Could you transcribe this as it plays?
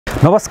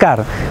नमस्कार,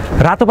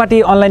 रातोपाटी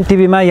अनलाइन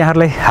टिभीमा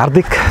यहाँहरूलाई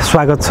हार्दिक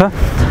स्वागत छ।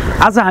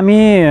 आज हामी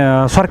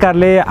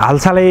सरकारले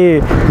हालसालै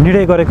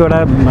निर्णय गरेको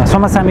एउटा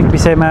समसामयिक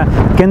विषयमा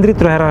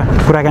केन्द्रित रहेर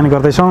कुराकानी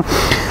गर्दैछौँ।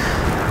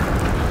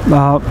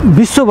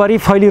 विश्वभरि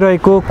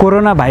फैलिरहेको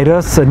कोरोना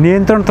भाइरस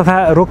नियन्त्रण तथा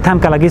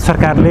रोकथामका लागि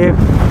सरकारले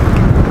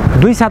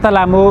 2 साता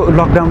लामो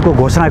लकडाउनको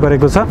घोषणा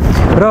गरेको छ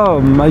र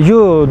यो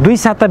 2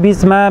 साता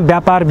बीचमा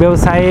व्यापार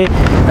व्यवसाय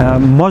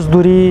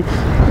मजदुरी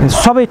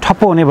सबै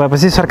ठप्प हुने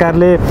भएपछि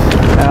सरकारले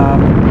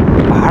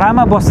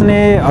भाडामा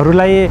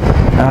बस्नेहरूलाई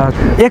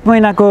 1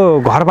 महिनाको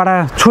घर भाडा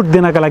छुट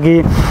दिनका लागि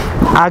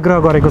आग्रह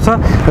गरेको छ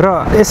र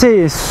यसै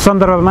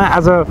सन्दर्भमा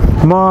आज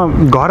म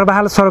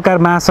घरबहाल सरोकार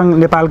महासंघ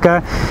नेपालका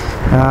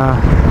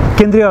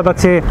केन्द्रीय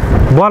अध्यक्ष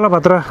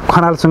बलभद्र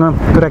खनालसँग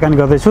कुराकानी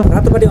गर्दैछु।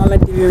 रातोपाटी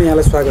अनलाइन टिभीमा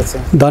यहाँलाई स्वागत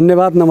छ।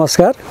 धन्यवाद,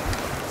 नमस्कार।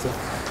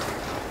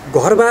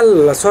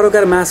 घरबहाल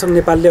सरोकार महासंघ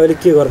नेपालले अहिले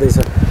के गर्दैछ?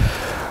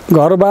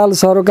 घरबहाल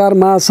सरोकार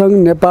महासंघ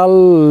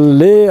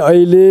नेपालले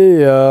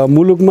अहिले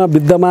मुलुकमा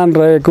विद्यमान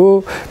रहेको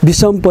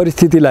विषम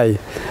परिस्थितिलाई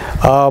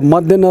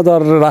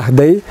मध्यनजर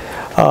राख्दै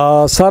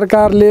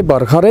सरकारले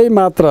भर्खरै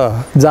मात्र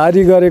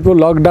जारी गरेको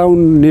लकडाउन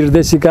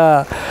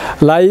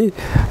निर्देशिकालाई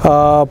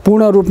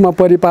पूर्ण रूपमा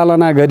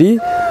परिपालना गरी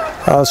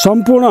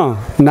सम्पूर्ण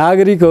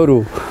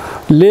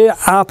नागरिकहरूले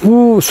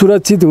आफू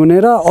सुरक्षित हुने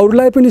र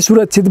अरूलाई पनि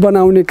सुरक्षित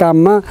बनाउने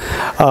काममा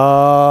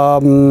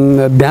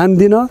ध्यान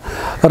दिन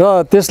र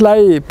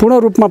त्यसलाई पूर्ण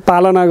रूपमा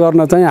पालना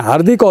गर्न चाहिँ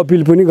हार्दिक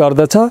अपिल पनि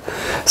गर्दछ।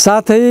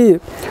 साथै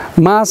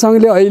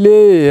महासंघले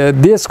अहिले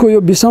देशको यो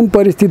विषम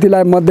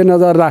परिस्थितिलाई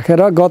मध्यनजर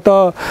राखेर गत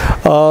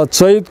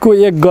चैतको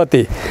 1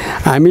 गते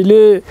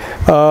हामीले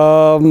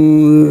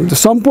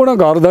सम्पूर्ण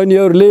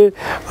घरधनीहरूले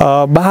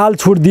बहाल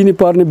छुट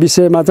दिनुपर्ने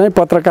विषयमा चाहिँ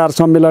पत्रकार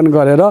सम्मेलन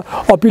गरेर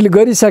अपिल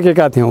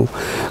गरिसकेका थियौँ।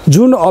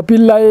 जुन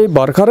अपिललाई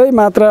भर्खरै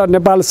मात्र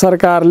नेपाल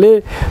सरकारले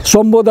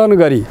सम्बोधन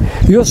गरी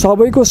यो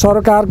सबैको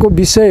सरकारको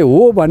विषय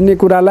हो भन्ने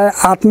कुरालाई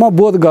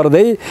आत्मबोध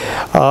गर्दै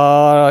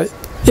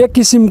एक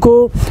किसिमको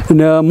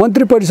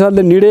मन्त्री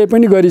परिषदले निर्णय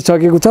पनि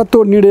गरिसकेको छ।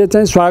 त्यो निर्णय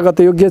चाहिँ स्वागत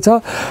योग्य छ।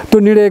 त्यो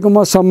निर्णयको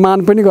म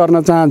सम्मान पनि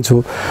गर्न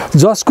चाहन्छु,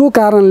 जसको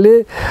कारणले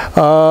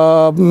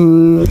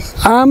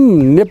आम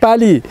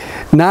नेपाली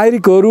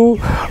नागरिकहरू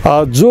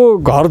जो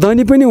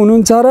घरधनी पनि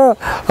हुनुहुन्छ र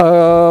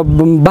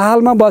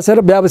बहालमा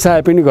बसेर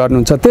व्यवसाय पनि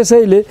गर्नुहुन्छ,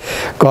 त्यसैले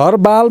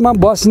घरबहालमा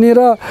बस्ने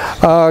र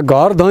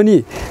घरधनी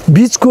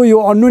बिचको यो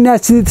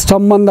अन्योन्याश्रित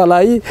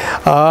सम्बन्धलाई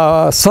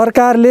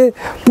सरकारले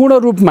पूर्ण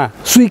रूपमा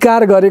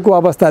स्वीकार गरेको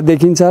अवस्था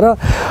देखिन्छ र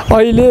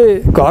अहिले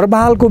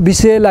घरबहालको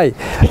विषयलाई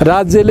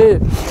राज्यले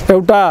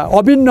एउटा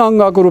अभिन्न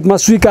अङ्गको रूपमा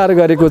स्वीकार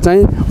गरेको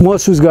चाहिँ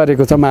महसुस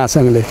गरेको छ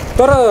महासंघले।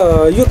 तर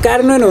यो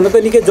कार्यान्वयन हुन त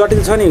निकै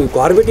जटिल छ नि।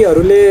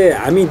 घरबेटीहरूले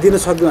हामी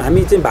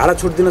चाहिँ भाडा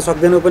छुट दिन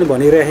सक्दैनौँ पनि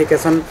भनिरहेका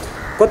छन्।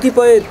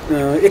 कतिपय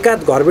एकाध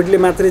घरबेटीले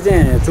मात्रै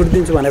चाहिँ छुट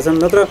दिन्छु भनेका छन्,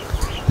 नत्र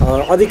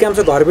अधिकांश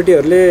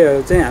घरबेटीहरूले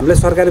चाहिँ हामीलाई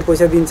सरकारले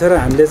पैसा दिन्छ र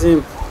हामीले चाहिँ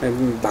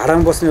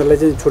भाडामा बस्नेहरूलाई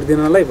चाहिँ छुट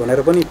दिनलाई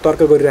भनेर पनि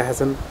तर्क गरिरहेका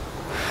छन्।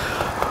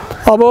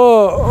 अब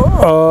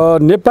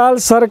नेपाल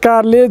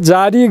सरकारले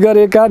जारी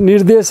गरेका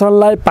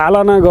निर्देशनलाई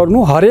पालना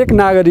गर्नु हरेक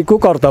नागरिकको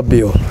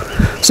कर्तव्य हो।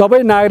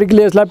 सबै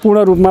नागरिकले यसलाई पूर्ण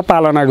रूपमा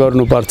पालना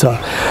गर्नुपर्छ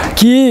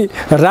कि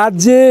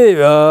राज्य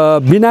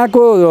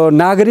बिनाको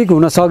नागरिक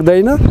हुन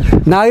सक्दैन,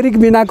 नागरिक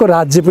बिनाको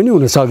राज्य पनि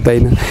हुन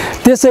सक्दैन।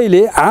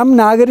 त्यसैले आम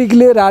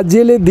नागरिकले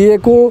राज्यले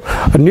दिएको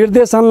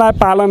निर्देशनलाई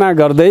पालना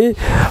गर्दै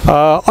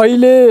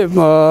अहिले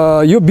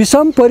यो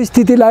विषम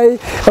परिस्थितिलाई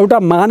एउटा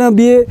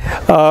मानवीय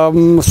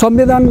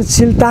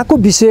संवेदनशीलताको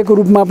विषयको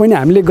रूपमा पनि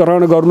हामीले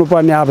ग्रहण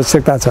गर्नुपर्ने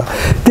आवश्यकता छ।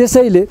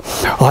 त्यसैले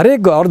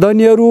हरेक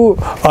घरधनीहरू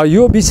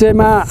यो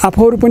विषयमा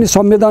आफूहरू पनि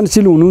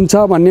संवेदनशील हुनुहुन्छ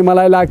भन्ने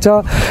मलाई लाग्छ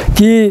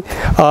कि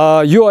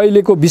यो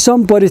अहिलेको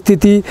विषम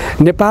परिस्थिति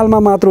नेपालमा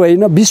मात्र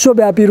होइन,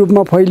 विश्वव्यापी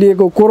रूपमा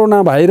फैलिएको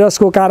कोरोना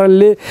भाइरसको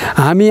कारणले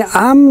हामी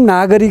आम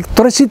नागरिक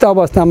त्रसित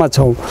अवस्थामा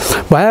छौँ,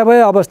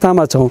 भयावह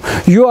अवस्थामा छौँ।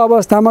 यो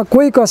अवस्थामा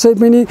कोही कसै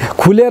पनि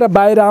खुलेर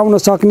बाहिर आउन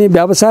सक्ने,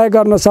 व्यवसाय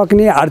गर्न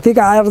सक्ने, आर्थिक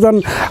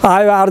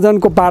आय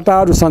आर्जनको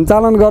पाटाहरू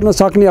सञ्चालन गर्न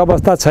सक्ने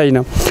अवस्था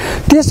छैन।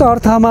 त्यस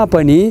अर्थमा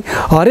पनि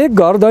हरेक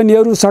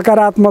घरधनीहरू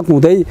सकारात्मक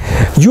हुँदै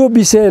यो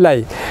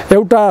विषयलाई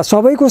एउटा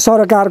सबैको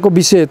सरकारको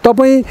विषय,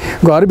 तपाईँ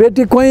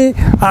घरबेटी कोही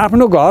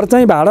आफ्नो घर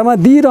चाहिँ भाडामा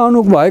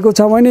दिइरहनु भएको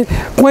छ भने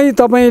कोही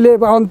तपाईँले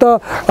अन्त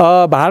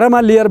भाडामा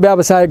लिएर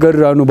व्यवसाय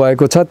गरिरहनु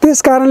भएको छ।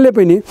 त्यस कारणले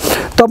पनि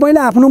तपाईँले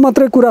आफ्नो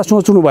मात्रै कुरा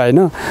सोच्नु भएन।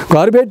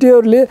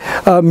 घरबेटीहरूले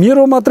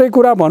मेरो मात्रै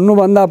कुरा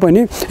भन्नुभन्दा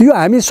पनि यो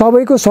हामी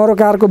सबैको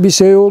सरकारको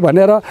विषय हो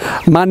भनेर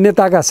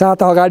मान्यताका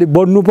साथ अगाडि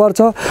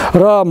बढ्नुपर्छ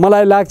र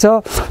मलाई लाग्छ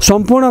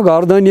सम्पूर्ण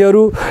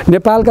घरधनीहरू,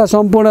 नेपालका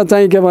सम्पूर्ण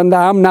चाहिँ के भन्दा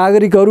आम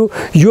नागरिकहरू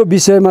यो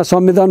विषयमा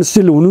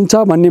संवेदनशील हुनुहुन्छ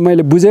भन्ने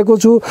मैले बुझेको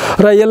छु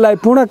र यसलाई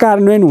पूर्ण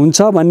कार्यान्वयन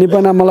हुन्छ भन्ने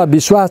पनि मलाई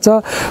विश्वास छ।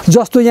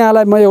 जस्तो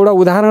यहाँलाई म एउटा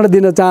उदाहरण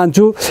दिन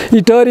चाहन्छु।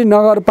 इटहरी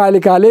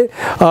नगरपालिकाले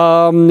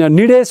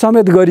निर्णय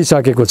समेत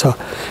गरिसकेको छ।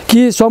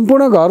 कि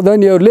सम्पूर्ण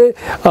घरधनीहरूले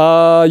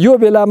यो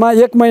बेलामा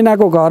 1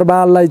 महिनाको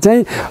घरबाललाई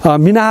चाहिँ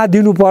मिनाहा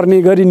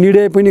दिनुपर्ने गरी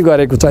निर्णय पनि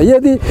गरेको छ।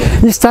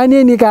 यदि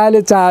स्थानीय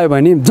निकायले चाह्यो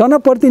भने,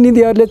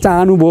 जनप्रतिनिधिहरूले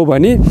चाहनुभयो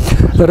भने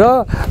र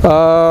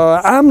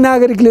आम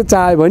नागरिकले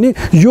चाह्यो भने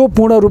यो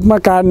पूर्ण रूपमा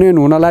कार्यान्वयन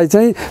हुनलाई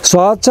चाहिँ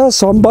सहज छ,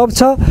 सम्भव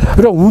छ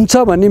र हुन्छ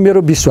भन्ने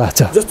मेरो विश्वास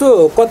छ।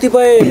 जस्तो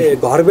कतिपय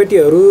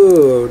घरबेटीहरू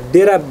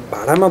डेरा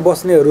भाडामा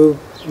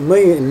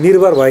बस्नेहरूमै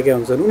निर्भर भएका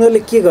हुन्छन्, उनीहरूले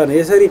के गर्ने?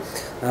 यसरी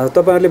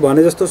तपाईहरुले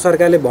भने जस्तो,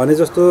 सरकारले भने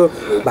जस्तो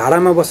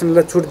भाडामा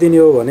बस्नेलाई छुट दिने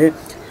हो भने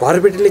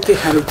घरबेटीले के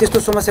खाने? त्यस्तो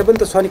समस्या पनि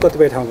त छ नि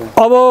कतिपय ठाउँमा।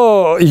 अब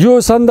यो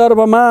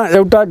सन्दर्भमा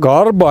एउटा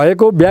घर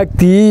भएको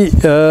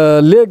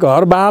व्यक्तिले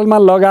घर बहालमा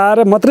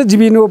लगाएर मात्रै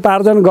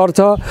जीवनोपार्जन गर्छ,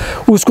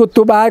 उसको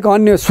त्यो बाहेक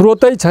अन्य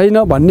स्रोतै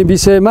छैन भन्ने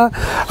विषयमा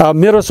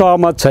मेरो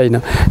सहमत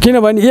छैन।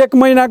 किनभने 1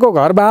 महिनाको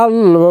घर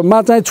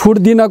बहालमा चाहिँ छुट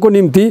दिनको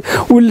निम्ति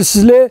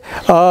उसले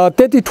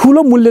त्यति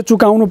ठुलो मूल्य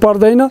चुकाउनु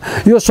पर्दैन।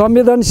 यो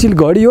संवेदनशील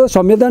घडी हो,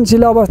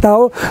 संवेदनशील अवस्था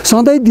हो,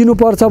 सधैँ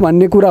दिनुपर्छ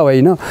भन्ने कुरा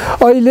होइन।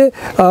 अहिले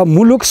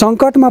मुलुक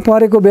सङ्कटमा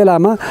परेको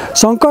बेलामा,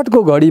 सङ्कटको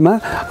घडीमा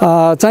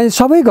चाहिँ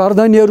सबै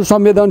घरधनीहरू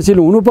संवेदनशील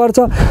हुनुपर्छ।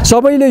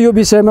 सबैले यो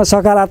विषयमा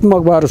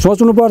सकारात्मक भएर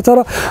सोच्नुपर्छ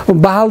र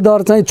बहाल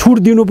दर चाहिँ छुट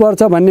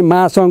दिनुपर्छ भन्ने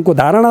महासङ्घको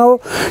धारणा हो।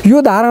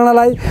 यो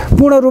धारणालाई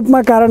पूर्ण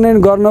रूपमा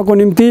कार्यान्वयन गर्नको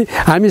निम्ति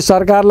हामी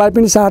सरकारलाई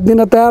पनि साथ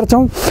दिन तयार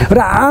छौँ र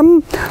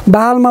आम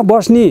बहालमा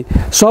बस्ने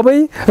सबै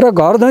र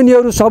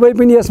घरधनीहरू सबै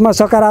पनि यसमा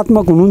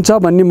सकारात्मक हुनुहुन्छ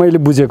भन्ने मैले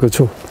बुझेको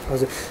छु।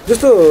 हजुर,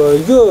 जस्तो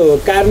यो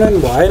कार्यान्वयन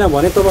भएन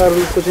भने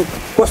तपाईँहरूको चाहिँ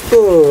कस्तो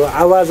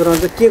आवाज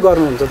रहन्छ, के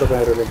गर्नुहुन्छ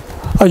तपाईँहरूले?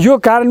 यो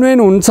कार्यान्वयन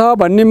हुन्छ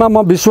भन्नेमा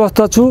म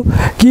विश्वस्त छु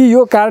कि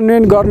यो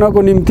कार्यान्वयन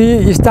गर्नको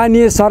निम्ति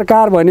स्थानीय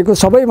सरकार भनेको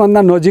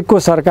सबैभन्दा नजिकको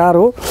सरकार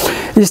हो।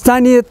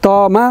 स्थानीय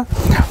तहमा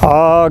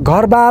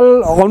घरबाल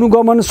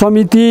अनुगमन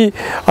समिति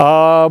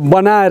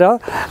बनाएर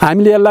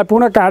हामीले यसलाई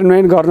पुनः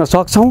कार्यान्वयन गर्न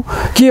सक्छौँ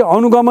कि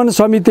अनुगमन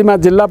समितिमा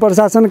जिल्ला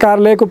प्रशासन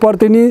कार्यालयको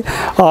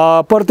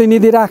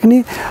प्रतिनिधि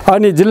राख्ने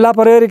अनि जिल्ला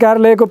प्रहरी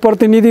कार्यालयको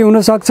प्रतिनिधि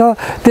हुनसक्छ।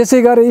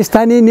 त्यसै गरी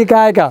स्थानीय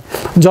निकायका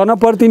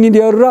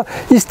जनप्रतिनिधिहरू र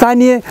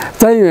स्थानीय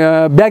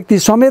चाहिँ व्यक्ति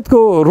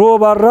समेतको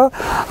रोबर र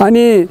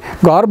अनि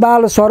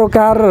घरबाल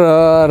सरोकार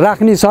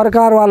राख्ने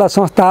सरकारवाला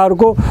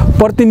संस्थाहरूको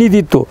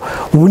प्रतिनिधित्व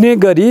हुने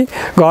गरी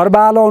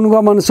घरबाल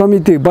अनुगमन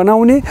समिति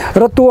बनाउने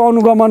र त्यो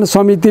अनुगमन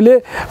समितिले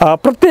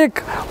प्रत्येक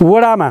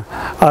वडामा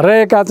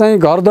रहेका चाहिँ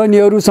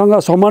घरधनीहरूसँग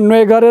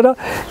समन्वय गरेर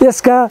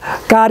यसका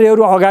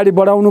कार्यहरू अगाडि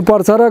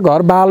बढाउनुपर्छ र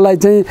घरबाललाई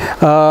चाहिँ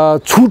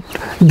छुट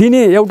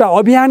दिने एउटा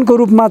अभियानको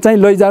रूपमा चाहिँ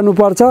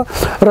लैजानुपर्छ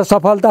र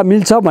सफलता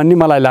मिल्छ भन्ने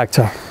मलाई लाग्छ।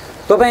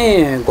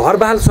 तपाईँ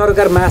घरबाल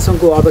सरकार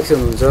महासङ्घको अध्यक्ष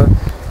हुनुहुन्छ,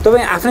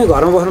 तपाईँ आफ्नै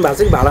घरमा बस्नु भएको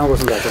छ कि भाडामा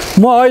बस्नु भएको छ?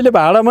 म अहिले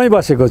भाडामै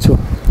बसेको छु।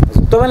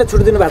 तपाईँले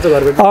छुट दिनु भएको छ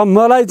घरबेटी?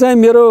 मलाई चाहिँ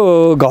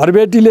मेरो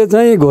घरबेटीले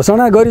चाहिँ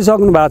घोषणा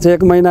गरिसक्नु भएको छ,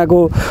 1 महिनाको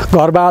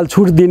घरबाल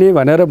छुट दिने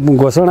भनेर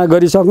घोषणा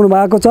गरिसक्नु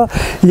भएको छ।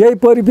 यही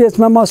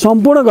परिवेशमा म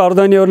सम्पूर्ण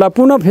घरधनीहरूलाई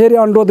पुनः फेरि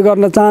अनुरोध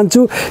गर्न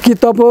चाहन्छु कि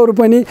तपाईँहरू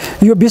पनि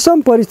यो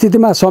विषम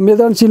परिस्थितिमा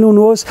संवेदनशील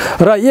हुनुहोस्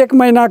र 1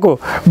 महिनाको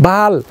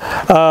बहाल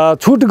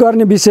छुट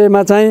गर्ने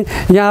विषयमा चाहिँ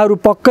यहाँहरू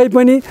पक्कै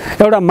पनि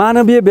एउटा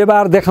मानवीय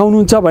व्यवहार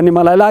देखाउनुहुन्छ भन्ने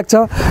मलाई लाग्छ।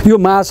 यो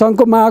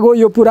महासङ्घको माग हो,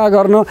 यो पुरा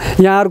गर्न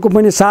यहाँहरूको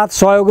पनि साथ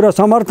सहयोग र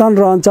समर्थन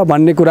रहन्छ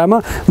भन्ने कुरामा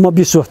म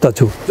विश्वस्त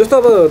छु। जस्तो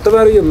अब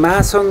तपाईँहरू यो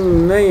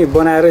महासङ्घ नै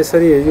बनाएर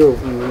यसरी यो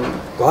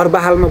घर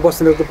बहालमा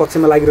बस्नेहरूको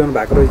पक्षमा लागिरहनु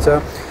भएको रहेछ,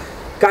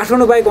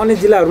 काठमाडौँ बाहेक अन्य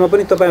जिल्लाहरूमा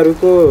पनि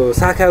तपाईँहरूको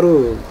शाखाहरू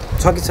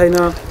छ कि छैन?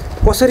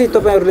 कसरी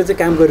तपाईँहरूले चाहिँ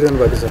काम गरिरहनु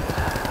भएको छ?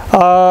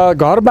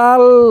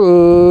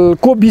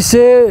 घरबालको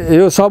विषय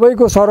यो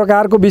सबैको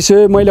सरकारको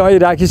विषय मैले अहिले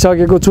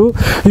राखिसकेको छु।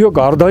 यो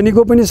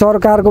घरधनीको पनि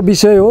सरकारको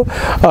विषय हो।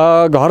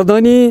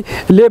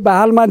 घरधनीले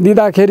बहालमा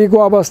दिँदाखेरिको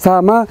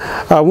अवस्थामा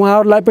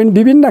उहाँहरूलाई पनि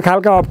विभिन्न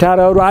खालका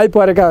अप्ठ्याराहरू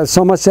आइपरेका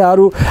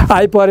समस्याहरू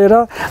आइपरेर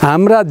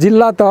हाम्रा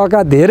जिल्ला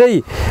तहका धेरै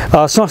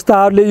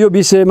संस्थाहरूले यो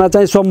विषयमा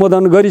चाहिँ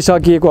सम्बोधन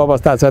गरिसकिएको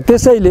अवस्था छ।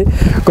 त्यसैले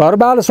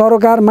घरबाल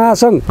सरकार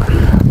महासङ्घ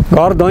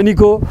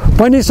घरधनीको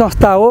पनि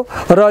संस्था हो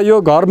र यो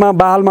घरमा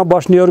बहालमा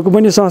बस्नेहरूको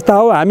पनि संस्था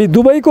हो। हामी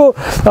दुवैको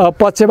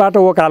पक्षबाट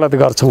वकालत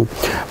गर्छौँ।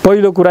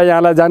 पहिलो कुरा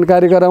यहाँलाई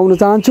जानकारी गराउन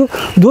चाहन्छु।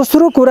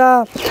 दोस्रो कुरा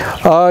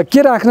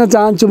के राख्न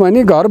चाहन्छु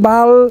भने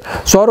घरबाल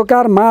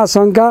सरकार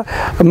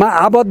महासङ्घमा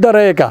आबद्ध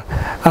रहेका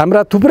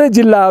हाम्रा थुप्रै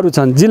जिल्लाहरू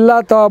छन्।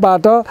 जिल्ला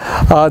तहबाट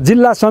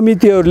जिल्ला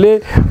समितिहरूले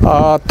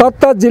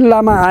तत्त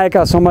जिल्लामा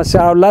आएका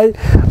समस्याहरूलाई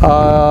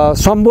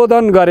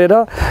सम्बोधन गरेर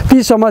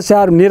ती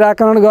समस्याहरू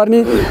निराकरण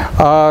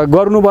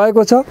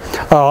गर्नुभएको छ।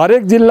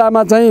 हरेक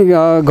जिल्लामा चाहिँ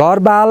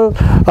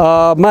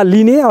घरबालमा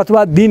लिने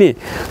अथवा दिने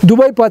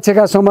दुवै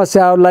पक्षका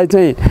समस्याहरूलाई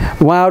चाहिँ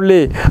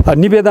उहाँहरूले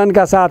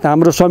निवेदनका साथ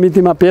हाम्रो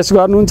समितिमा पेश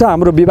गर्नुहुन्छ।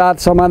 हाम्रो विवाद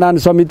समाधान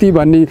समिति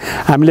भन्ने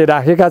हामीले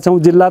राखेका छौँ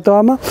जिल्ला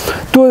तहमा।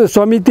 त्यो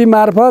समिति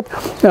मार्फत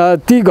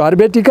ती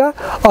घरबेटीका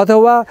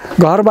अथवा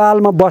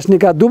घरबालमा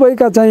बस्नेका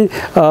दुवैका चाहिँ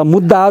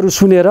मुद्दाहरू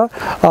सुनेर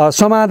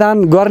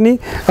समाधान गर्ने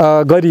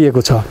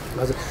गरिएको छ।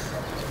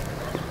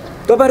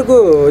 तपाईहरुको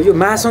यो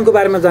महासङ्घको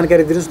बारेमा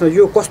जानकारी दिनुस् न।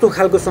 यो कस्तो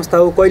खालको संस्था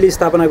हो, कहिले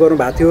स्थापना गर्नु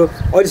भएको थियो,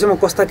 अहिलेसम्म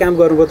कस्ता काम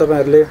गर्नुभयो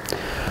तपाईहरुले?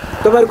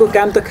 तपाईहरुको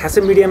काम त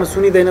खासै मिडियामा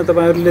सुनिदैन,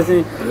 तपाईहरुले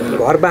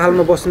चाहिँ घर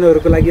बहालमा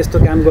बस्नेहरुको लागि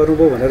यस्तो काम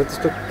गर्नुभयो भनेर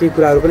त्यस्तो केही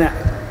कुराहरु पनि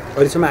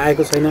अहिलेसम्म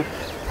आएको छैन।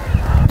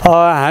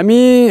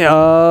 हामी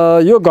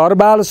यो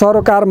घरबाल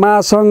सरोकार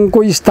महासङ्घको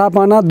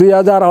स्थापना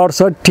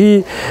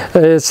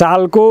 2068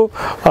 सालको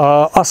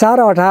असार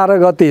 18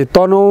 गते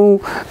तनहुँ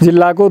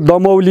जिल्लाको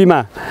दमौलीमा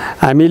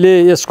हामीले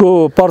यसको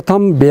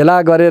प्रथम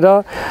भेला गरेर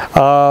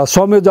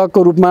संयोजकको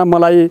रूपमा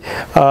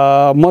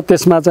म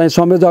त्यसमा चाहिँ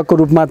संयोजकको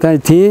रूपमा चाहिँ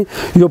थिएँ।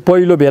 यो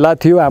पहिलो भेला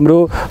थियो हाम्रो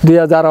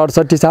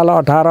 2068 साल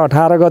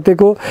 18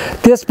 गतेको।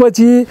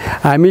 त्यसपछि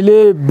हामीले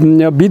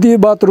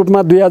विधिवत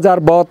रूपमा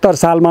 2072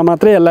 सालमा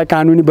मात्रै यसलाई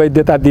कानुनी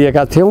वैधता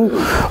दिएका थियौँ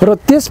र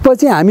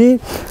त्यसपछि हामी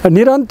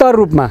निरन्तर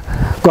रूपमा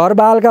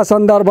घरबालका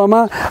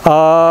सन्दर्भमा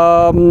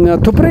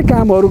थुप्रै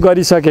कामहरू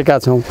गरिसकेका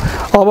छौँ।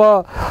 अब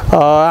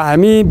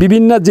हामी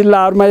विभिन्न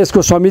जिल्लाहरूमा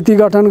यसको समिति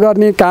गठन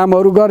गर्ने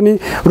कामहरू गर्ने,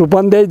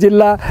 रूपन्देही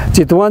जिल्ला,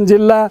 चितवन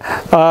जिल्ला,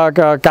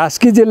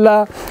 कास्की जिल्ला,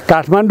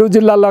 काठमाडौँ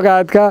जिल्ला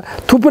लगायतका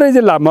थुप्रै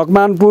जिल्ला,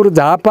 मकवानपुर,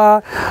 झापा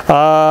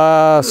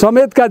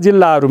समेतका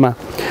जिल्लाहरूमा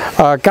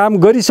काम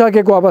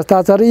गरिसकेको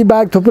अवस्था छ र यी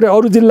बाहेक थुप्रै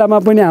अरू जिल्लामा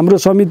पनि हाम्रो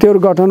समितिहरू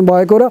गठन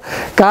भएको र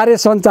कार्य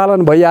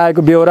सञ्चालन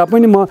भइआएको बेहोरा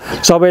पनि म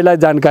सबैलाई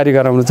जानकारी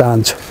गराउन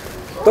चाहन्छु।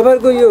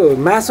 तपाईहरुको यो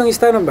महासङ्घ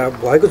स्थापना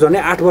भएको झन्डै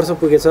 8 वर्ष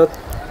पुगेछ,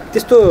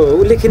 त्यस्तो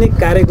उल्लेखनीय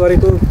कार्य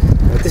गरेको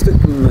त्यस्तो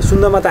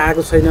सुन्नमा त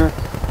आएको छैन।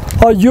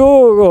 यो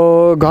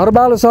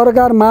घरबाल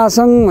सरकार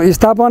महासङ्घ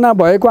स्थापना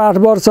भएको 8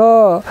 वर्ष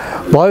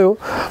भयो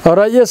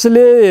र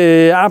यसले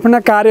आफ्ना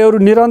कार्यहरू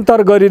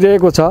निरन्तर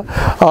गरिरहेको छ।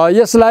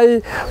 यसलाई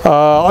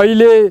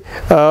अहिले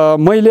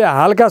मैले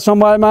हालका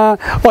समयमा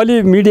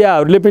अलि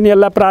मिडियाहरूले पनि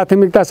यसलाई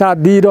प्राथमिकता साथ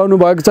दिइरहनु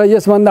भएको छ।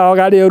 यसभन्दा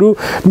अगाडिहरू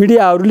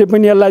मिडियाहरूले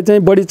पनि यसलाई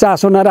चाहिँ बढी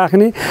चासो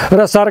नराख्ने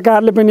र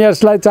सरकारले पनि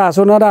यसलाई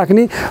चासो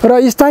नराख्ने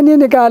र स्थानीय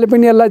निकायले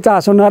पनि यसलाई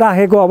चासो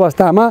नराखेको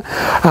अवस्थामा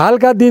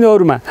हालका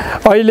दिनहरूमा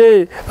अहिले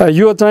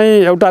यो चाहिँ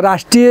एउटा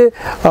राष्ट्रिय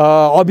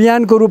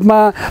अभियानको रूपमा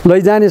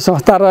लैजाने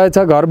संस्था रहेछ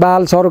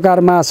घरबाल सरोकार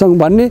महासङ्घ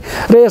भन्ने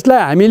र यसलाई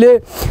हामीले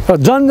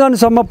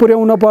जनजनसम्म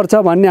पुर्याउन पर्छ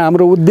भन्ने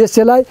हाम्रो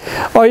उद्देश्यलाई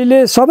अहिले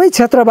सबै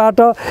क्षेत्रबाट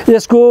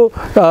यसको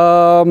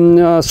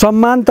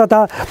सम्मान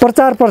तथा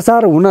प्रचार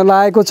प्रसार हुन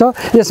लागेको छ।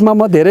 यसमा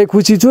म धेरै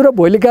खुसी छु र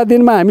भोलिका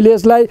दिनमा हामीले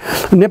यसलाई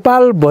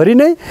नेपालभरि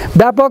नै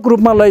व्यापक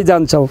रूपमा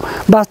लैजान्छौँ।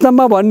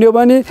 वास्तवमा भन्यो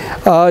भने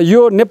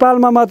यो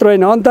नेपालमा मात्र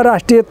होइन,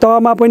 अन्तर्राष्ट्रिय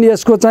तहमा पनि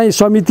यसको चाहिँ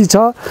समिति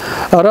छ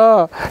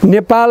र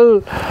नेपाल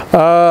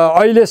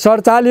अहिले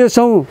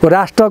 47औं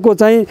राष्ट्रको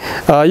चाहिँ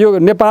यो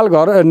नेपाल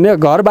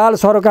घरबाल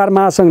सरोकार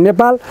महासङ्घ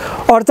नेपाल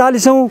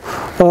 48औं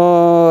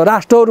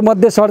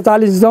राष्ट्रहरूमध्ये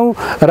 47औं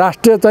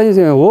राष्ट्र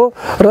चाहिँ हो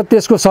र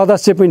त्यसको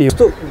सदस्य पनि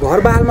हो।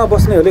 घरबालमा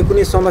बस्नेहरूले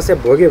कुनै समस्या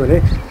भोग्यो भने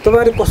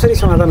तपाईहरु कसरी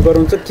समाधान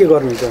गर्नुहुन्छ, के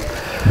गर्नुहुन्छ?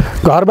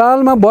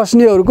 घरबालमा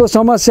बस्नेहरूको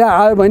समस्या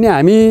आयो भने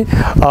हामी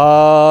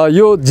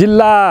यो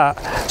जिल्ला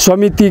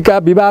समितिका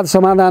विवाद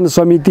समाधान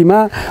समितिमा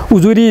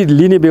उजुरी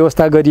लिने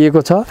व्यवस्था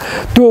गरिएको छ।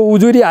 त्यो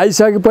उजुरी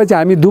आइसकेपछि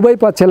हामी दुवै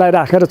पक्षलाई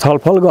राखेर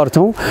छलफल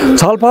गर्छौँ।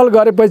 छलफल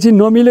गरेपछि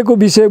नमिलेको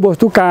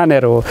विषयवस्तु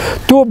कहाँनिर हो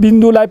त्यो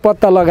बिन्दुलाई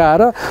पत्ता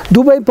लगाएर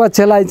दुवै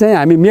पक्षलाई चाहिँ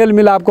हामी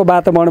मेलमिलापको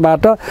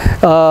वातावरणबाट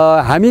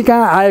हामी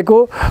कहाँ आएको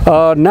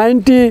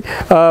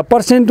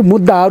 90%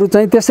 मुद्दाहरू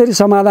चाहिँ त्यसरी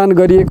समाधान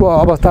गरिएको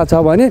अवस्था छ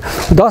भने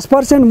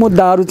 10%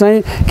 मुद्दाहरू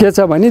चाहिँ के छ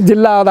भने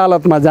जिल्ला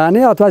अदालतमा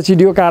जाने अथवा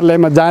सिडिओ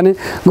कार्यालयमा जाने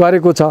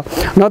गरेको छ।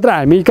 नत्र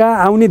हामी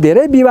कहाँ आउने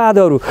धेरै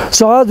विवादहरू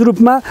सहज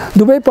रूपमा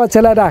दुवै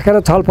पक्षलाई राखेर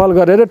छलफल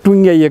गरेर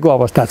टुङ्ग्याइएको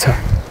अवस्था छ।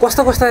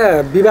 कस्ता कस्ता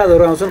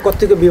विवादहरू आउँछन्,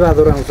 कतिको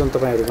विवादहरू आउँछन्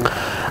तपाईहरुको?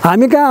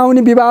 हामी कहाँ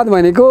आउने विवाद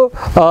भनेको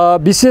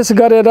विशेष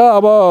गरेर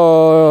अब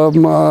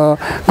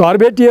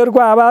घरबेटीहरूको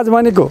आवाज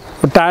भनेको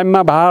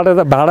टाइममा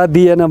भाडा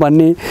दिएन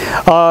भन्ने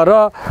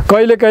र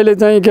कहिले कहिले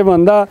चाहिँ के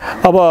भन्दा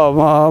अब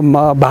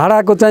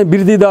भाडाको चाहिँ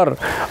वृद्धि दर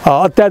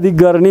अत्याधिक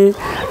गर्ने,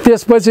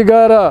 त्यसपछि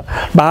गएर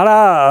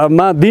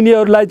भाडामा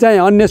दिनेहरूलाई चाहिँ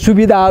अन्य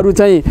सुविधाहरू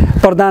चाहिँ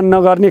प्रदान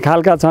नगर्ने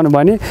खालका छन्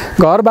भने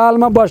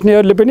घरबालमा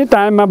बस्नेहरूले पनि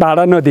टाइममा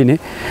भाडा नदिने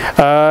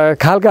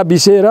खालका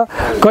विषय र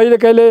कहिले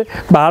कहिले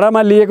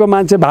भाडामा लिएको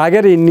मान्छे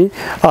भागेर हिँड्ने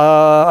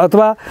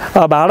अथवा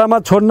भाडामा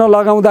छोड्न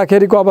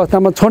लगाउँदाखेरिको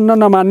अवस्थामा छोड्न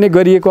नमान्ने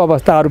गरिएको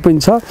अवस्थाहरू पनि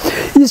छ।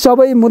 यी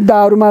सबै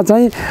मुद्दाहरूमा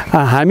चाहिँ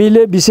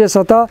हामीले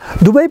विशेषतः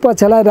दुवै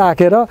पक्षलाई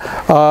राखेर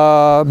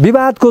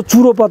विवादको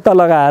चुरो पत्ता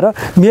लगाएर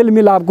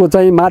मेलमिलापको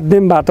चाहिँ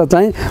माध्यमबाट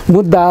चाहिँ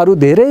मुद्दाहरू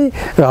धेरै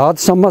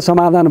हदसम्म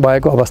समाधान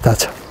भएको अवस्था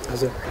छ।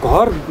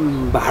 घर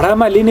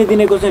भाडामा लिने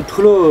दिनेको चाहिँ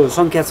ठुलो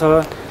सङ्ख्या छ,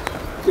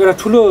 एउटा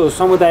ठुलो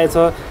समुदाय छ।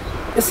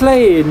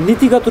 यसलाई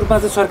नीतिगत रूपमा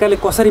चाहिँ सरकारले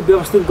कसरी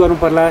व्यवस्थित गर्नु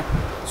पर्ला,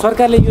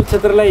 सरकारले यो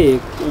क्षेत्रलाई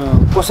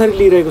कसरी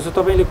लिइरहेको छ,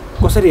 तपाईँले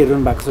कसरी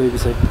हेर्नु भएको छ यो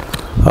विषय?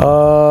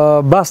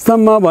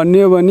 वास्तवमा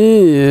भन्यो भने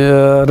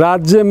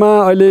राज्यमा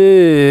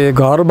अहिले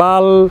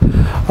घरबाल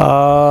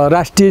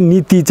राष्ट्रिय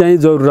नीति चाहिँ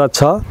जरुरत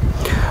छ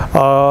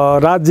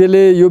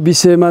राज्यले यो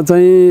विषयमा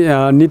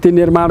चाहिँ नीति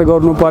निर्माण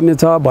गर्नुपर्ने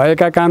छ।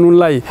 भएका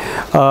कानुनलाई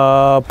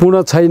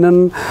पूर्ण छैनन्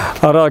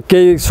र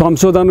केही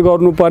संशोधन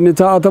गर्नुपर्ने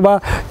छ, अथवा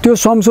त्यो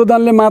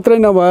संशोधनले मात्रै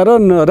नभएर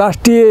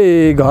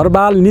राष्ट्रिय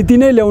घरबाल नीति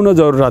नै ल्याउन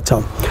जरुरत छ।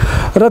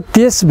 र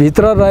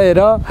त्यसभित्र रहेर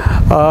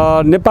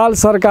नेपाल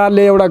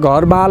सरकारले एउटा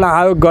घरबाल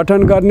आयोग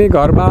गठन गर्ने,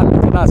 घरबाल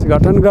इजलास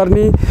गठन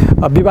गर्ने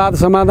विवाद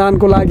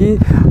समाधानको लागि,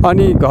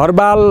 अनि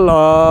घरबाल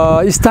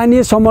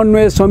स्थानीय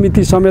समन्वय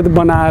समिति समेत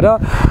बनाएर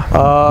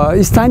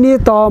स्थानीय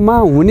तहमा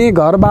हुने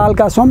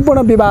घरबालका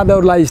सम्पूर्ण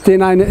विवादहरूलाई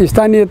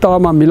स्थानीय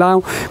तहमा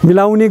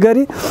मिलाउने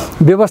गरी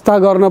व्यवस्था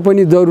गर्न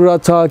पनि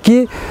जरुरत छ कि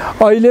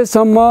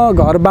अहिलेसम्म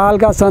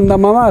घरबालका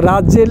सन्दर्भमा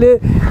राज्यले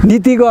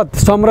नीतिगत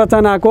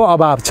संरचनाको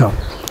अभाव छ।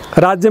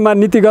 राज्यमा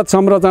नीतिगत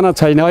संरचना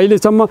छैन।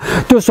 अहिलेसम्म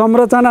त्यो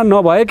संरचना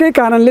नभएकै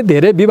कारणले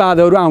धेरै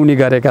विवादहरू आउने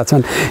गरेका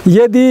छन्।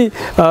 यदि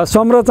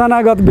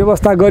संरचनागत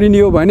व्यवस्था गरिने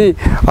हो भने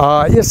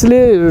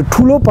यसले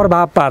ठुलो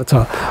प्रभाव पार्छ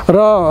र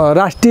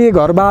राष्ट्रिय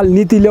घरबाल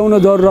नीति ल्याउन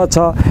जरुरत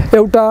छ।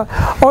 एउटा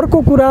अर्को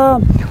कुरा,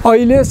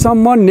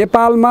 अहिलेसम्म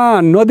नेपालमा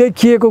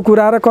नदेखिएको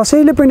कुरा र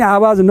कसैले पनि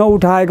आवाज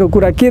नउठाएको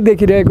कुरा के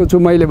देखिरहेको छु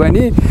मैले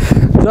भने,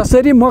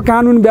 जसरी म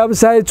कानुन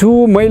व्यवसाय छु,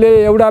 मैले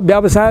एउटा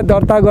व्यवसाय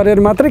दर्ता गरेर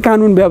मात्रै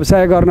कानुन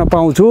व्यवसाय गर्न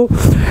पाउँछु,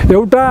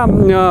 एउटा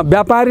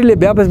व्यापारीले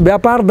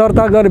व्यापार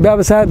दर्ता गरेर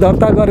व्यवसाय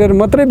दर्ता गरेर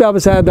मात्रै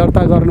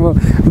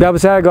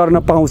व्यवसाय गर्न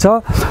पाउँछ।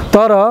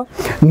 तर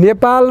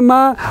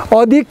नेपालमा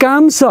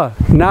अधिकांश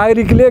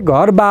नागरिकले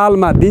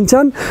घरबालमा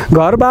दिन्छन्।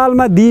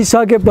 घरबालमा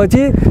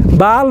दिइसकेपछि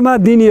बालमा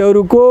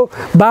दिनेहरूको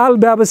बाल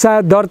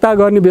व्यवसाय दर्ता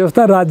गर्ने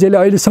व्यवस्था राज्यले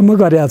अहिलेसम्म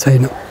गरेका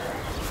छैन।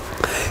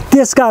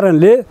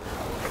 त्यसकारणले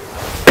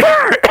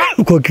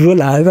खोकी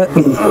लाग्यो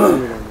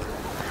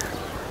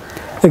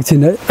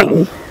एकछिन है,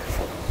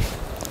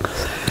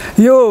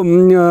 यो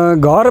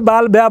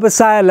घरबाल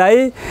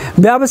व्यवसायलाई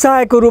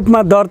व्यवसायको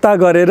रूपमा दर्ता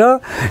गरेर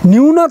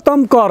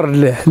न्यूनतम कर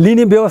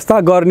लिने व्यवस्था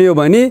गर्ने हो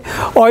भने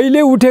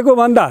अहिले उठेको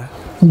भन्दा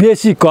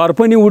बेसी कर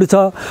पनि उठ्छ।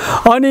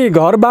 अनि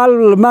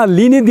घरबालमा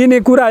लिने दिने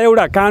कुरा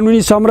एउटा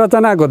कानुनी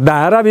संरचनाको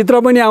दायराभित्र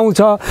पनि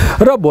आउँछ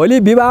र भोलि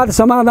विवाद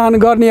समाधान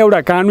गर्ने एउटा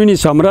कानुनी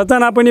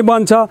संरचना पनि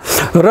बन्छ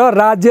र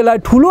राज्यलाई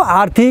ठुलो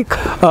आर्थिक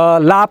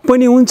लाभ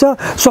पनि हुन्छ।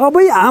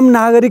 सबै आम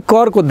नागरिक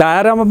करको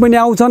दायरामा पनि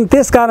आउँछन्।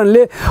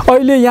 त्यसकारणले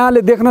अहिले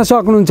यहाँले देख्न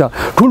सक्नुहुन्छ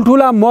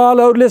ठुल्ठुला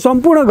महलहरूले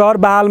सम्पूर्ण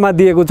घरबालमा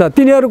दिएको छ।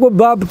 तिनीहरूको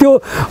त्यो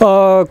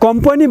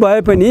कम्पनी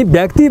भए पनि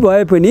व्यक्ति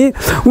भए पनि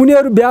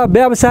उनीहरू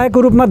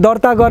व्यवसायको रूपमा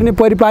दर्ता गर्ने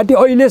परिपाटी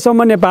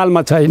अहिलेसम्म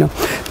नेपालमा छैन।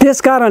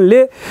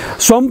 त्यसकारणले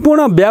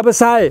सम्पूर्ण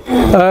व्यवसाय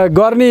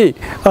गर्ने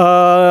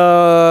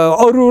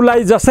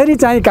अरूलाई जसरी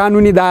चाहिँ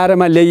कानुनी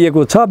दायरामा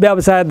ल्याइएको छ,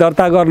 व्यवसाय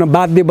दर्ता गर्न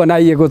बाध्य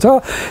बनाइएको छ,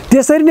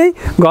 त्यसरी नै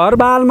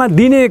घरबालमा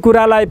दिने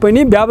कुरालाई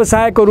पनि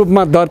व्यवसायको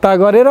रूपमा दर्ता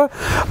गरेर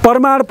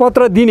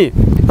प्रमाणपत्र दिने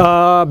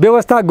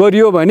व्यवस्था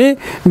गरियो भने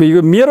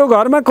मेरो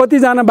घरमा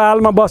कतिजना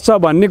बालमा बस्छ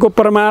भन्नेको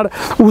प्रमाण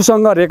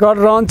उसँग रेकर्ड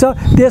रहन्छ।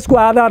 त्यसको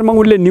आधारमा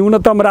उनले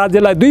न्यूनतम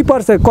राज्यलाई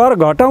 2% कर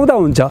घटाउँदा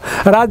हुन्छ।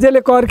 राज्यले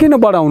कर किन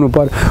बढाउनु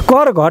पर्यो?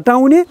 कर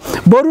घटाउने,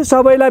 बरु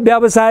सबैलाई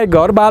व्यवसाय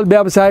घरबाल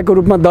व्यवसायको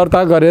रूपमा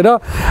दर्ता गरेर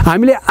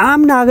हामीले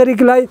आम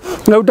नागरिकलाई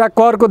एउटा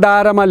करको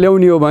दायरामा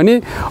ल्याउने हो भने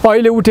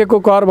अहिले उठेको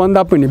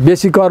करभन्दा पनि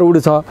बेसी कर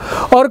उठ्छ।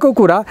 अर्को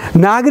कुरा,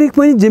 नागरिक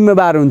पनि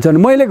जिम्मेवार हुन्छन्।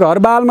 मैले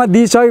घरबालमा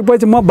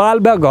दिइसकेपछि म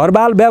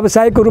घरबाल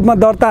व्यवसायको रूपमा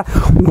दर्ता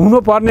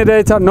हुनुपर्ने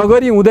रहेछ,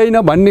 नगरी हुँदैन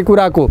भन्ने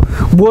कुराको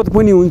बोध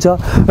पनि हुन्छ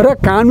र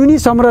कानुनी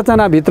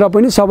संरचनाभित्र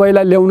पनि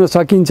सबैलाई ल्याउन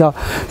सकिन्छ।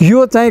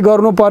 यो चाहिँ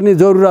गर्नुपर्ने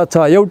जरुरत छ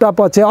एउटा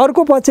पक्ष।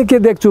 अर्को पक्ष के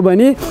देख्छु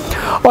भने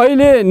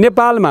अहिले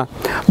नेपालमा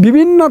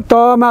विभिन्न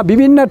तहमा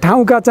विभिन्न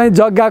ठाउँका चाहिँ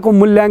जग्गाको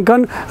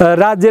मूल्याङ्कन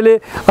राज्यले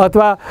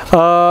अथवा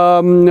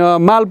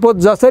मालपोत,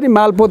 जसरी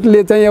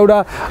मालपोतले चाहिँ एउटा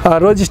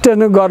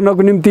रजिस्ट्रेसन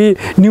गर्नको निम्ति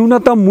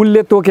न्यूनतम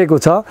मूल्य तोकेको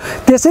छ,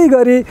 त्यसै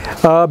गरी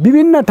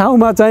विभिन्न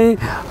ठाउँमा चाहिँ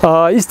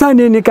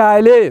स्थानीय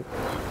निकायले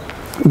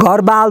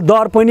घरबाल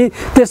दर पनि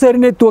त्यसरी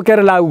नै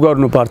तोकेर लागू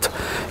गर्नुपर्छ।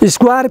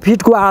 स्क्वायर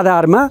फिटको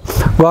आधारमा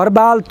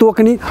घरबाल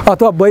तोक्ने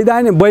अथवा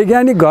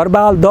वैज्ञानिक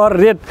घरबाल दर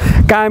रेट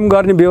कायम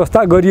गर्ने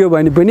व्यवस्था गरियो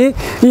भने पनि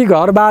यी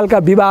घरबालका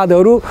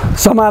विवादहरू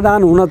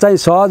समाधान हुन चाहिँ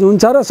सहज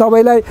हुन्छ र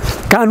सबैलाई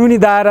कानुनी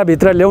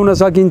दायराभित्र ल्याउन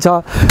सकिन्छ।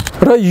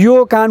 र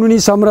यो कानुनी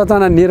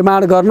संरचना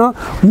निर्माण गर्न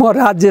म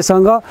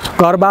राज्यसँग,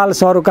 घरबाल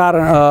सरोकार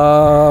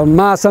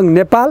महासङ्घ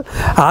नेपाल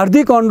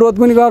हार्दिक अनुरोध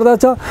पनि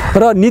गर्दछ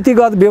र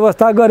नीतिगत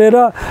व्यवस्था गरेर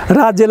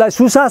राज्यलाई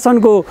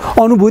सुशासनको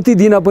अनुभूति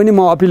दिन पनि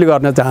म अपिल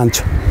गर्न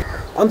चाहन्छु।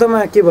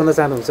 अन्तमा के भन्न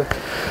चाहनुहुन्छ?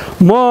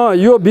 म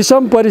यो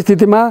विषम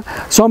परिस्थितिमा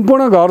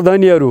सम्पूर्ण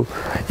घरधनीहरू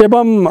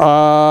एवं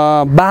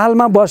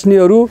बालमा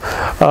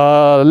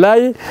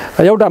बस्नेहरूलाई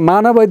एउटा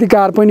मानव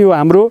अधिकार पनि हो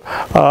हाम्रो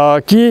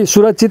कि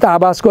सुरक्षित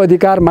आवासको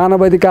अधिकार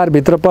मानव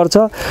अधिकारभित्र पर्छ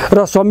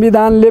र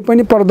संविधानले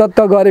पनि प्रदत्त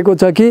गरेको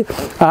छ कि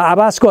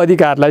आवासको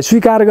अधिकारलाई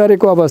स्वीकार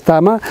गरेको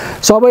अवस्थामा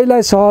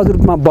सबैलाई सहज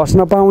रूपमा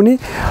बस्न पाउने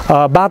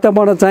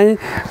वातावरण चाहिँ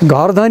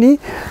घरधनी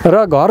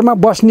र घरमा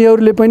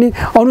बस्नेहरूले पनि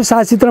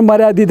अनुशासित र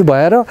मर्यादित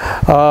भएर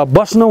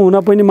बस्न हुन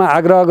पनि म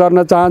आग्रह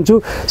गर्न चाहन्छु।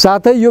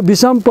 साथै यो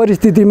विषम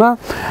परिस्थितिमा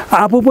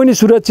आफू पनि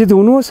सुरक्षित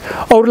हुनुहोस्,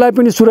 अरूलाई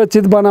पनि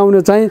सुरक्षित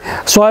बनाउन चाहिँ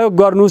सहयोग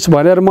गर्नुहोस्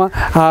भनेर म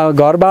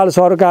घरबाल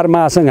सरकार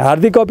महासङ्घ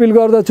हार्दिक अपिल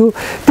गर्दछु।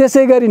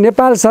 त्यसै गरी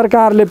नेपाल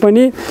सरकारले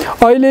पनि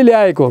अहिले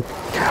ल्याएको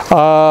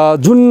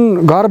जुन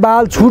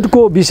घरबाल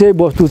छुटको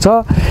विषयवस्तु छ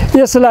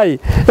यसलाई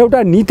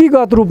एउटा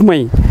नीतिगत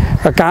रूपमै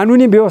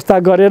कानुनी व्यवस्था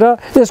गरेर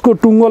यसको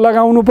टुङ्गो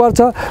लगाउनुपर्छ।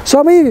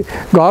 सबै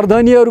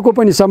घरधनीहरूको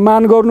पनि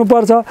सम्मान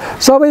गर्नुपर्छ,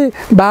 सबै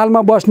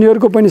बालमा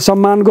बस्नेहरूको पनि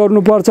सम्मान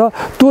गर्नुपर्छ।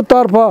 त्यो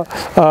तर्फ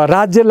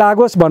राज्य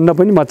लागोस् भन्न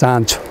पनि म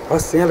चाहन्छु।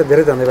 हस्, यहाँलाई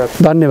धेरै धन्यवाद।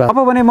 धन्यवाद। अब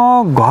भने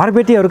म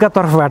घरबेटीहरूका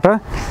तर्फबाट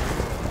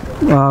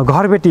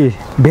घरबेटी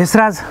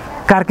भेषराज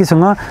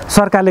कार्कीसँग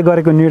सरकारले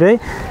गरेको निर्णय,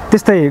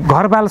 त्यस्तै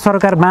घरबाल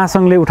सरकार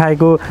महासङ्घले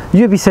उठाएको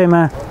यो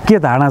विषयमा के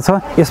धारणा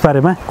छ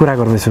यसबारेमा कुरा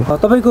गर्दैछु।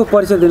 तपाईँको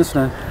परिचय दिनुहोस्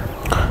न।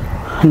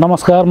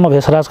 नमस्कार, म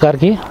भेषराज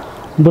कार्की,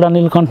 बुढा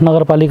नीलकण्ठ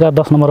नगरपालिका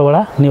 10 नम्बर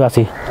वडा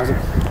निवासी। हजुर,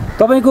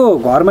 तपाईँको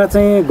घरमा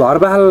चाहिँ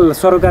घरबाल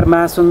सरकार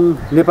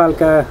महासङ्घ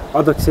नेपालका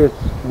अध्यक्ष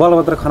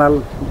बलभद्र खनाल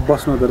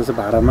बस्नुहुँदो रहेछ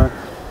भाडामा।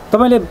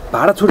 तपाईँले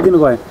भाडा छुट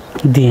दिनुभयो?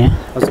 दिएँ।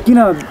 हजुर, किन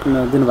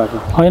दिनुभएको?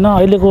 होइन,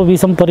 अहिलेको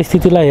विषम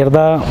परिस्थितिलाई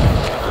हेर्दा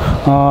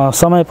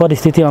समय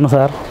परिस्थिति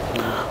अनुसार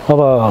अब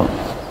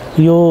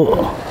यो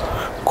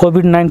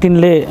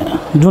कोभिड-19ले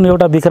जुन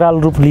एउटा विकराल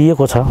रूप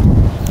लिएको छ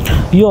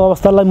यो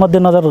अवस्थालाई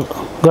मध्यनजर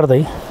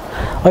गर्दै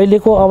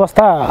अहिलेको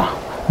अवस्था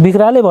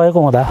विकरालै भएको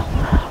हुँदा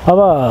अब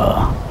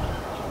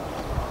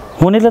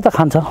हुनेले त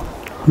खान्छ,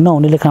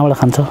 नहुनेले कहाँबाट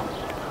खान्छ।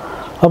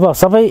 अब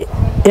सबै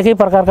एकै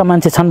प्रकारका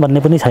मान्छे छन् भन्ने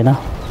पनि छैन।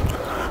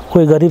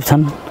 कोही गरिब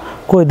छन्,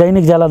 कोही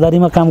दैनिक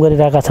ज्यालादारीमा काम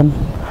गरिरहेका छन्,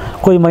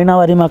 कोही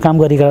महिनावारीमा काम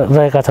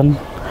गरिरहेका छन्।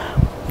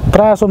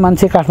 प्रायःसो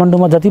मान्छे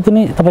काठमाडौँमा जति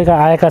पनि तपाईँका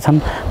आएका छन्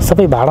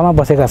सबै भाडामा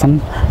बसेका छन्,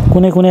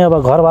 कुनै कुनै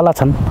अब घरवाला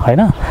छन्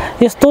होइन।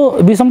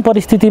 यस्तो विषम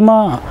परिस्थितिमा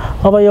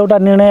अब एउटा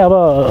निर्णय अब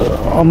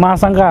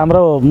महासङ्घका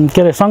हाम्रो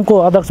के अरे सङ्घको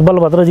अध्यक्ष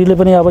बलभद्रजीले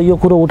पनि अब यो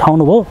कुरो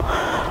उठाउनु भयो।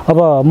 अब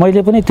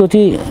मैले पनि त्यो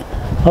चाहिँ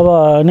अब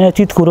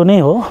निश्चित कुरो नै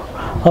हो।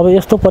 अब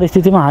यस्तो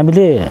परिस्थितिमा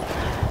हामीले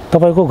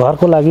तपाईँको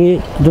घरको लागि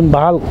जुन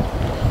बहाल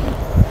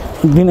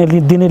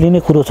दिने लिने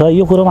कुरो छ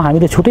यो कुरोमा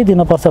हामीले छुटै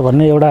दिनुपर्छ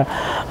भन्ने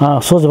एउटा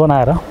सोच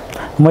बनाएर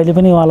मैले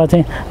पनि उहाँलाई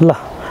चाहिँ ल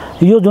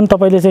यो जुन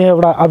तपाईँले चाहिँ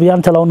एउटा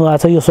अभियान चलाउनु भएको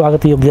छ यो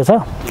स्वागत योग्य छ।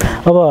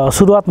 अब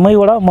सुरुवात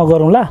मैबाट म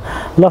गरौँला,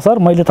 ल सर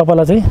मैले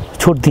तपाईँलाई चाहिँ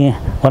छुट दिएँ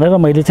भनेर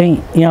मैले चाहिँ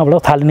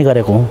यहाँबाट थालनी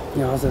गरेको हुँ।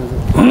 हजुर,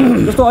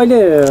 जस्तो अहिले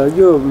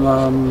यो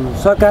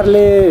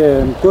सरकारले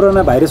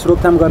कोरोना भाइरस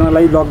रोकथाम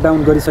गर्नलाई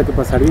लकडाउन गरिसके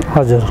पछाडि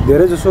हजुर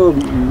धेरैजसो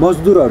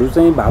मजदुरहरू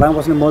चाहिँ भाडामा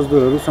बस्ने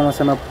मजदुरहरू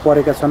समस्यामा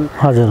परेका छन्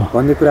हजुर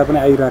भन्ने कुरा पनि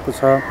आइरहेको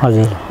छ।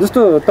 हजुर,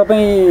 जस्तो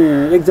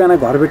तपाईँ एकजना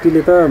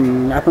घरबेटीले त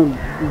आफ्नो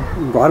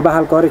घर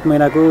बहालको 1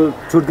 महिनाको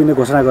छुट दिने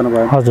घोषणा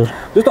गर्नुभयो। हजुर,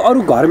 जस्तो अरू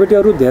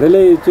घरबेटीहरू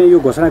धेरैले चाहिँ यो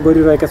घोषणा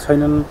गरिरहेका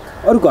छैनन्,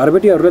 अरू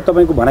घरबेटीहरूलाई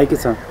तपाईँको भनाइ के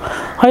छ?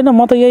 होइन,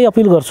 म त यही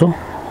अपिल गर्छु,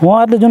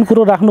 उहाँहरूले जुन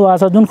कुरो राख्नु भएको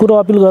छ, जुन कुरो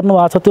अपिल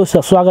गर्नुभएको छ त्यो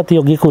स्वागत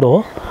योग्य कुरो हो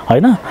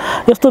होइन।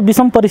 यस्तो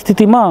विषम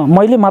परिस्थितिमा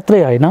मैले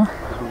मात्रै होइन,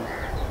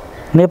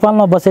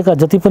 नेपालमा बसेका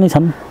जति पनि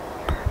छन्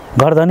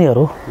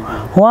घरधनीहरू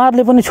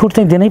उहाँहरूले पनि छुट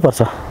चाहिँ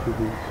दिनैपर्छ।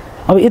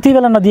 अब यति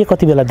बेला नदिए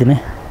कति बेला दिने,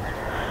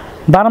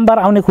 बारम्बार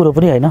आउने कुरो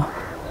पनि होइन।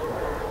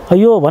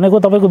 यो भनेको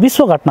तपाईँको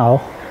विश्व घटना हो,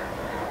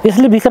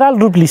 यसले विकराल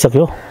रूप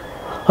लिइसक्यो।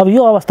 अब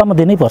यो अवस्थामा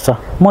दिनैपर्छ,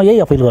 म यही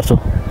अपिल गर्छु।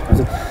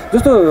 हजुर,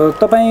 जस्तो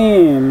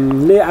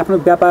तपाईँले आफ्नो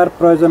व्यापार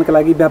प्रयोजनका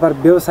लागि व्यापार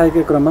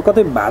व्यवसायको क्रममा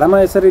कतै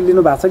भाडामा यसरी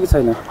लिनु भएको छ कि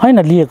छैन? होइन,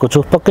 लिएको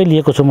छु, पक्कै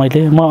लिएको छु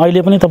मैले। म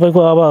अहिले पनि तपाईँको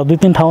अब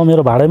 2-3 ठाउँमा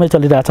मेरो भाडामै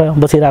चलिरहेछ,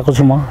 बसिरहेको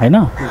छु म होइन।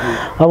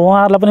 अब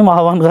उहाँहरूलाई पनि म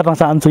आह्वान गर्न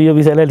चाहन्छु यो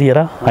विषयलाई लिएर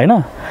होइन।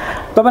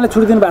 तपाईँले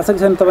छुट दिनु भएको छ कि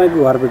छैन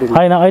तपाईँको घरबेटीले?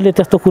 होइन, अहिले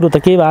त्यस्तो कुरो त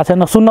केही भएको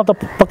छैन। सुन्न त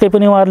पक्कै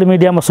पनि उहाँहरूले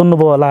मिडियामा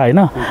सुन्नुभयो होला होइन।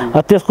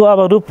 त्यसको अब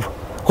रूप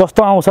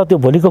कस्तो आउँछ त्यो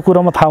भोलिको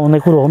कुरोमा थाहा हुने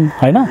कुरो हुन्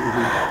होइन।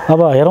 अब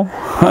हेरौँ।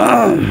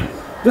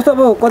 जस्तो अब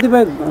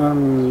कतिपय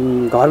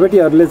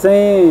घरबेटीहरूले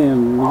चाहिँ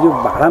यो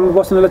भाडामा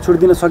बस्नेलाई छुट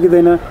दिन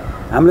सकिँदैन,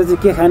 हामीले चाहिँ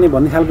के खाने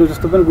भन्ने खालको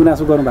जस्तो पनि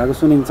गुनासो गर्नुभएको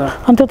सुनिन्छ।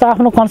 अनि त्यो त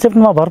आफ्नो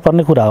कन्सेप्टमा भर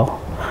पर्ने कुरा हो।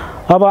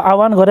 अब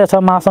आह्वान गरेछ,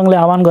 महासङ्घले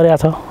आह्वान गरेको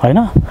छ होइन।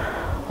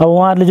 अब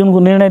उहाँहरूले जुन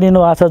निर्णय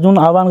लिनुभएको छ, जुन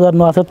आह्वान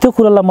गर्नुभएको छ त्यो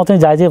कुरालाई म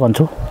चाहिँ जायजै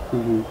भन्छु।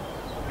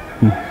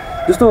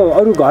 जस्तो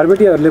अरू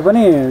घरबेटीहरूले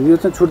पनि यो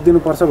चाहिँ छुट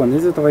दिनुपर्छ भन्ने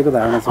चाहिँ तपाईँको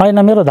धारणा छ? होइन,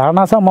 मेरो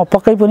धारणा छ, म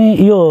पक्कै पनि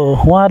यो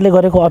उहाँहरूले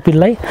गरेको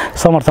अपिललाई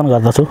समर्थन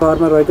गर्दछु।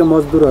 घरमा रहेका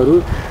मजदुरहरू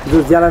जो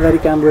ज्यालादारी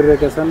काम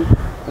गरिरहेका छन्,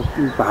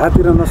 भाडा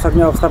तिर्न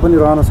नसक्ने अवस्था पनि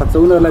रहन सक्छ,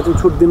 उनीहरूलाई चाहिँ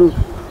छुट दिनु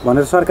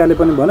भनेर सरकारले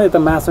पनि भन्यो, यता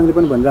महासङ्घले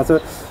पनि भनिरहेको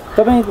छ।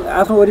 तपाईँ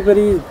आफ्नो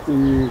वरिपरि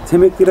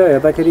छिमेकतिर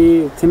हेर्दाखेरि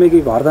छिमेकी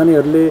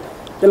घरधनीहरूले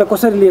यसलाई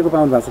कसरी लिएको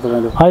पाउनु भएको छ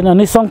तपाईँले? होइन,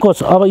 निसङ्कोच।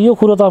 अब यो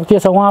कुरो त अब के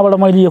छ, उहाँबाट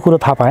मैले यो कुरो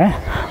थाहा पाएँ,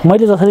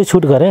 मैले जसरी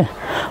छुट गरेँ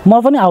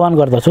म पनि आह्वान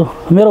गर्दछु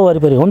मेरो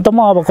वरिपरि। हुन त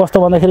म अब कस्तो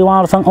भन्दाखेरि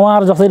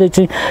उहाँहरू जसरी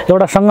चाहिँ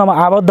एउटा सङ्घमा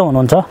आबद्ध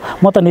हुनुहुन्छ,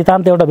 म त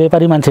नितान्त एउटा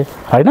व्यापारी मान्छे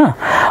होइन।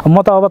 म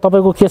त अब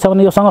तपाईँको के छ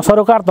भने योसँग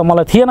सरोकार त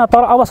मलाई थिएन,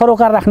 तर अब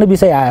सरोकार राख्ने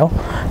विषय आयो।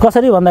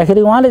 कसरी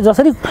भन्दाखेरि उहाँले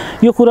जसरी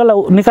यो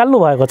कुरालाई निकाल्नु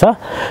भएको छ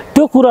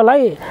त्यो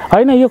कुरालाई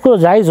होइन यो कुरो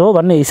जायज हो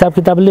भन्ने हिसाब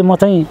किताबले म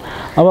चाहिँ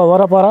अब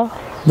वरपर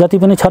जति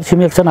पनि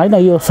छरछिमेक छन् होइन,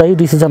 यो सही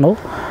डिसिजन हो।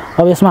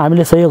 अब यसमा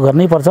हामीले सहयोग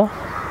गर्नैपर्छ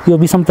यो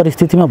विषम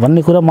परिस्थितिमा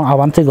भन्ने कुरा म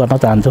आह्वान चाहिँ गर्न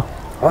चाहन्छु।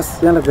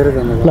 हस्, यहाँलाई धेरै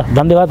धन्यवाद। ल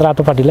धन्यवाद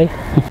रातो पार्टीलाई।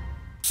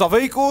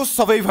 सबैको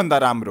सबैभन्दा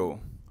राम्रो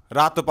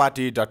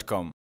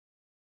रातोपाटी.com